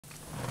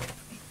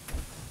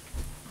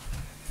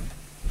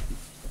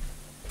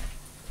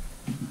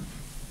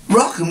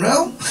and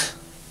roll.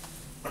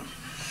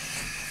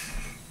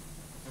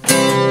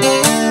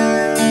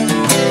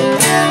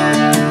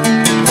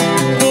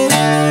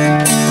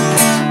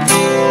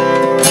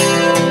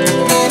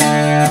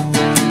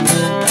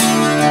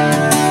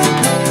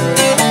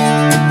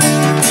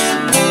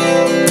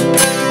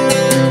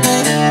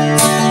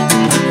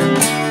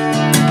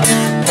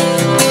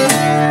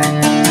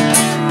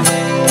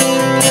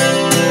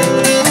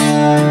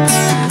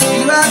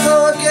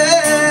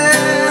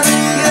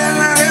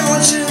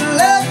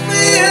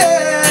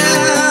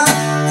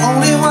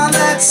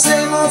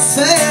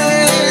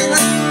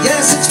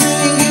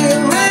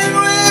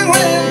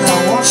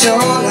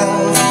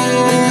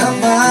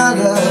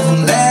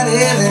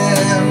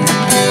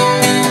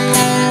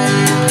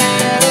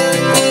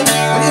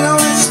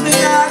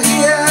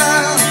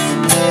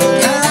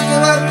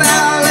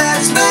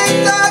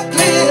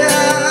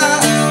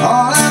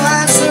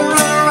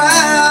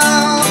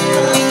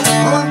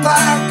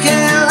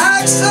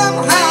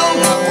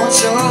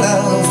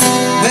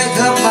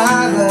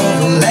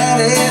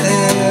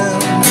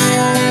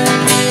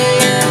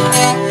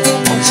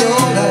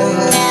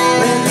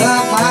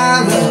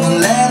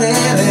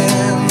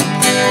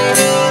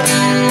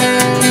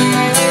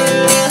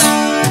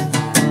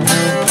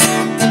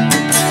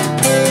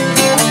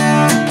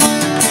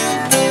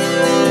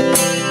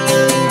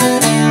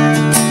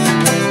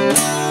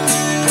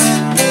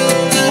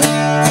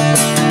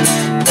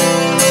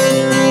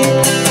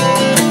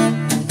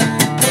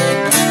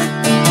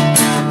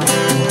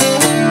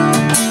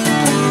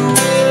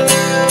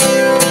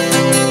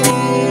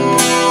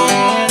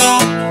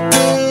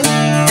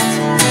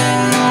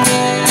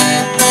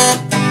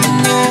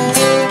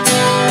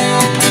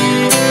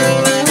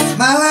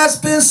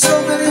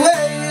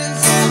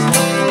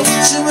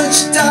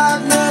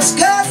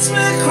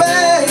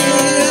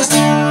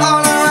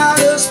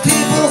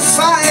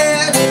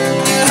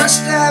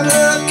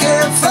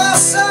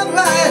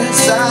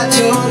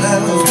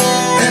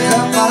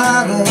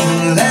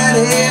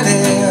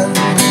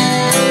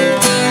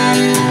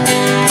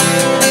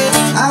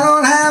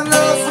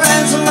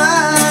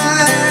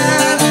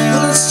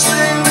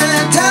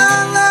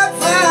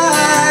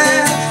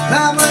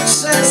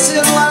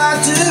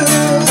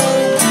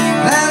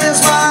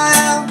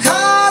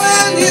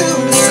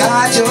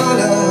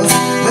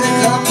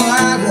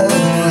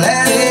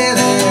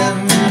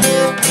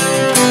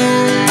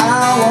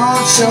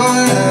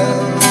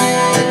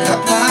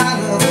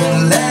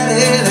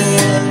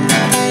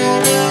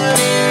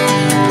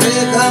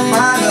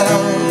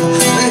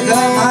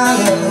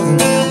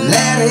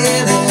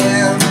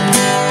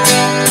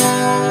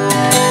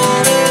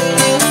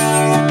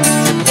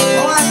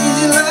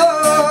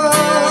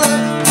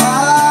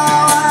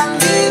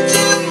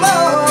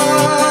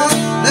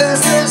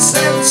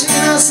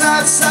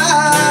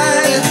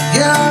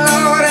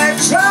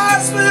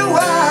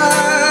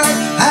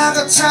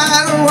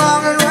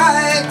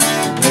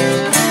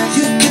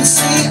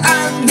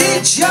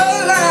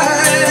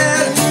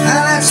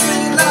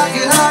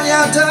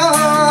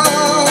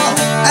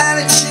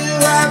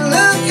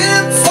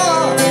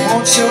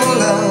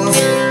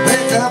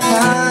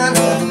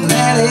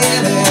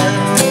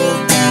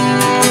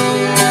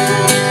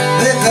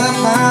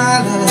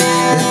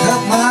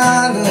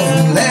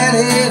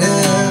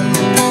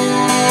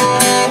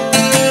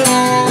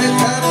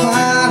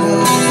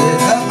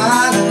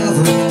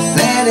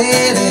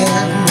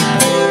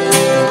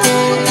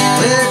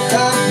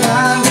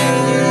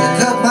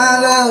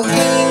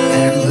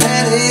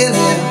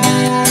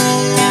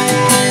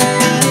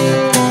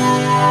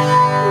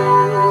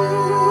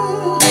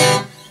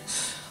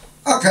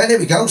 Okay, there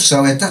we go.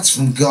 So that's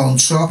from Gone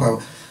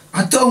Troppo.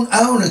 I don't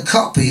own a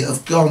copy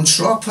of Gone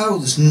Troppo.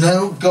 There's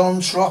no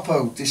Gone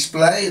Troppo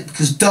display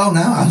because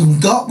I haven't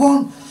got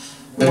one,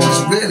 which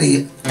is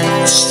really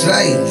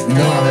strange. We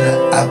know having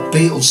a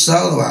Beatles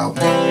solo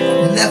album.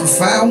 Never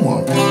found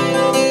one. And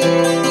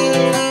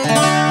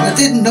I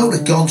didn't know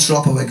that Gone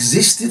Troppo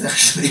existed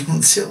actually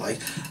until like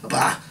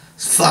about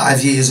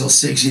 5 years or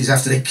 6 years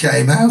after it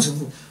came out.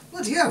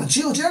 Bloody hell,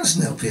 George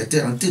Harrison LP. I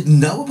didn't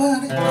know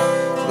about it.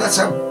 So that's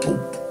how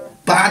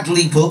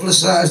badly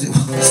publicised it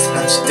was.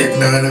 I just didn't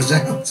know it was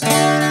out.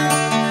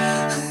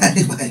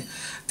 Anyway,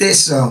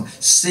 this song,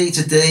 C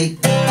to D,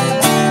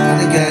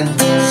 and again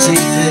C, D,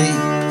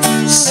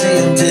 C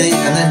and D,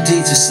 and then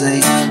D to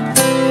C.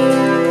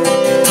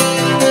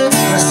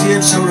 That's the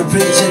intro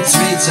repeated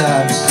 3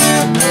 times.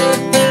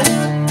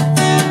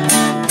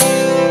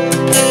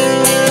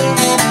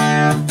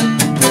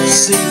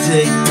 C, D,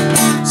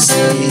 C,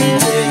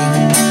 D,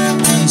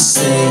 C,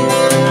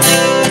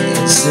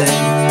 C.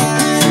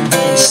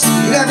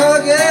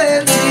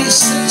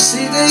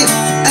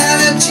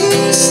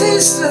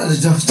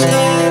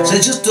 So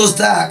it just does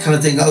that kind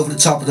of thing over the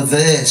top of the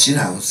verse, you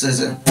know. Says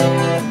it.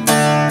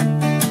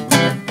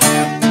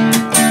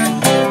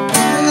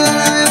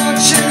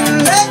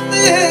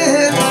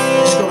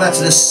 Just go back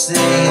to the C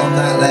on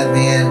that, let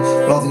me in.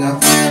 Rather than go,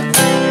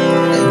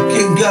 you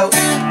can go.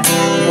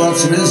 The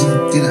answer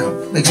isn't, you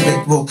know, makes it a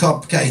bit more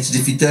complicated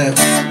if you don't.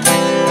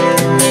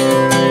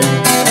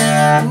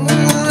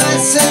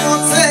 Let's say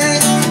one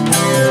thing.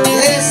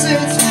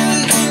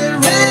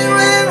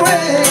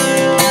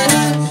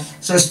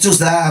 So it does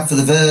that for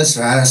the verse,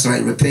 right? That's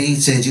like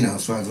repeated, you know, and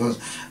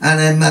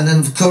then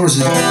the chorus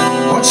is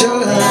want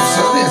your love.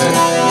 So there's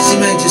C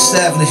major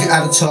 7 if you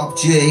add a top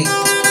G. That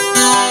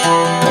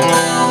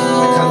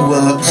kind of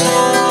works.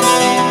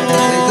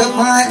 Pick up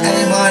my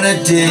A minor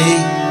D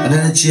and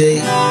then a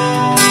G.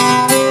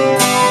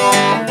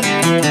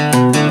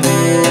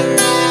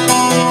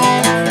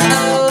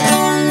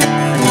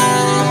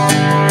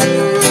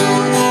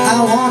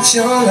 I want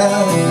your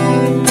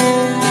love.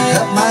 Pick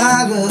up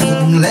my love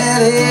and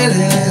let it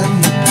in.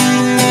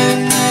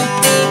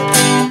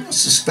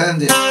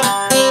 Suspend it.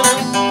 Want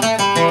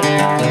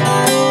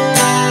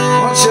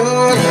your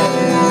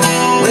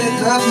love.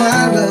 Wake up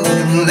my love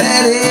and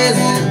let it in.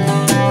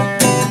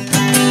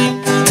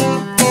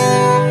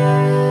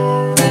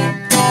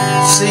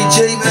 C, G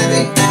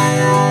maybe.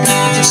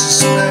 Just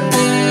suspend it.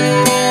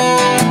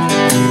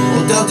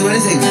 Or don't do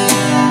anything.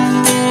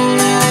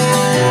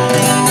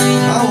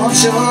 I want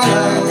your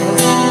love.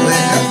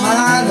 Wake up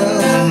my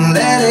love and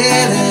let it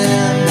in.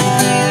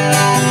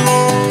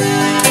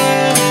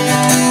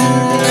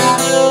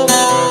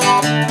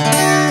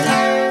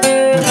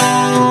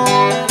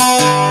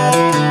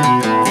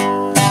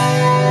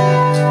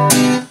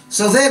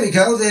 So there we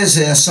go, there's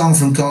a song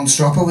from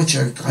Gonstropper which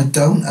I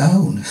don't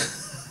own.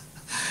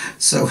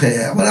 So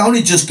yeah, well I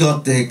only just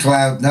got the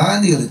Cloud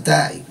 9 the other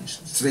day, which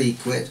was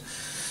 £3.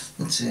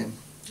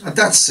 But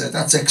that's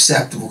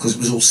acceptable because it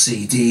was all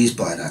CDs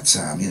by that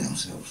time, you know,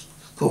 so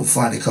couldn't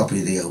find a copy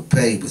of the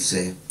LP, but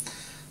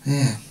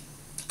yeah,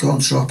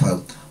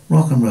 Gonstropper,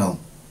 rock and roll.